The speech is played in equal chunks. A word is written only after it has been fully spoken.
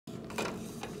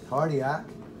cardiac,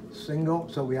 single,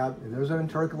 so there's an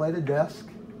intercalated disc.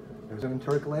 There's an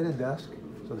intercalated disc.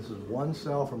 So this is one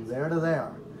cell from there to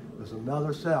there. There's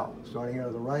another cell starting here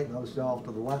to the right, another cell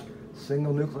to the left.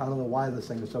 Single nucleus. I don't know why this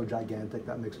thing is so gigantic.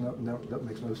 That makes no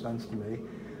sense to me.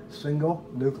 Single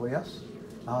nucleus.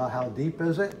 How deep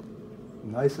is it?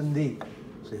 Nice and deep.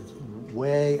 See, it's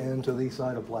way into the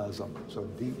cytoplasm. So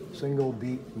deep, single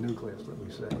deep nucleus that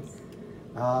we say.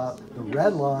 The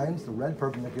red lines, the red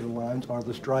perpendicular lines, are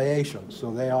the striations.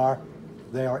 So they are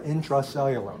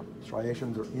intracellular.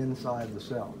 Striations are inside the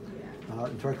cell.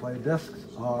 Intercalated discs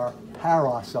are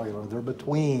paracellular. They're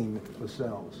between the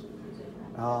cells.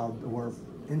 We're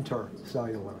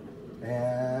intercellular.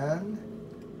 And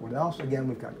what else? Again,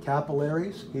 we've got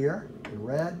capillaries here in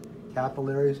red.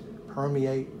 Capillaries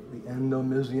permeate the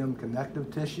endomysium connective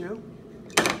tissue.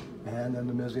 And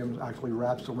endomysium actually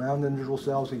wraps around individual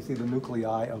cells. So you see the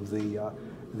nuclei of the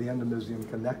endomysium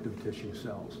connective tissue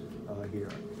cells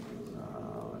here.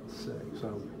 Let's see.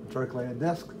 So intercalated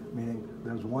disc, meaning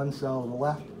there's one cell to the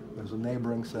left, there's a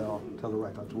neighboring cell to the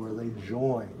right. That's where they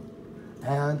join.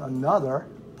 And another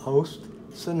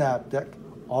postsynaptic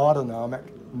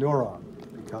autonomic neuron,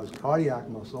 because cardiac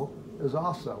muscle is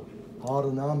also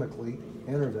autonomically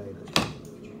innervated.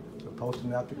 So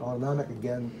postsynaptic autonomic,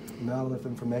 again, not enough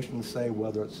information to say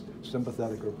whether it's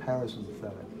sympathetic or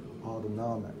parasympathetic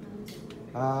autonomic.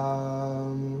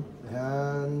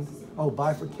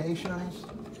 Bifurcations.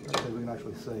 Okay, we can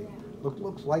actually see.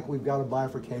 Looks like we've got a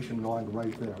bifurcation going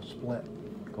right there, a split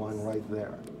going right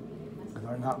there. And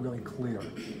they're not really clear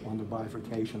on the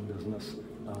bifurcation business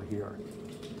here.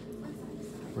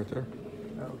 Right there.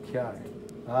 Okay.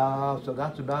 So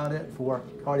that's about it for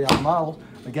cardiac models.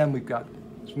 Again, we've got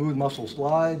smooth muscle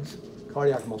slides,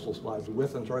 cardiac muscle slides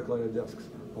with intercalated discs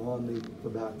on the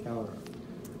back counter.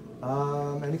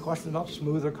 Any questions about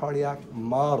smoother cardiac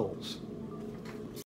models?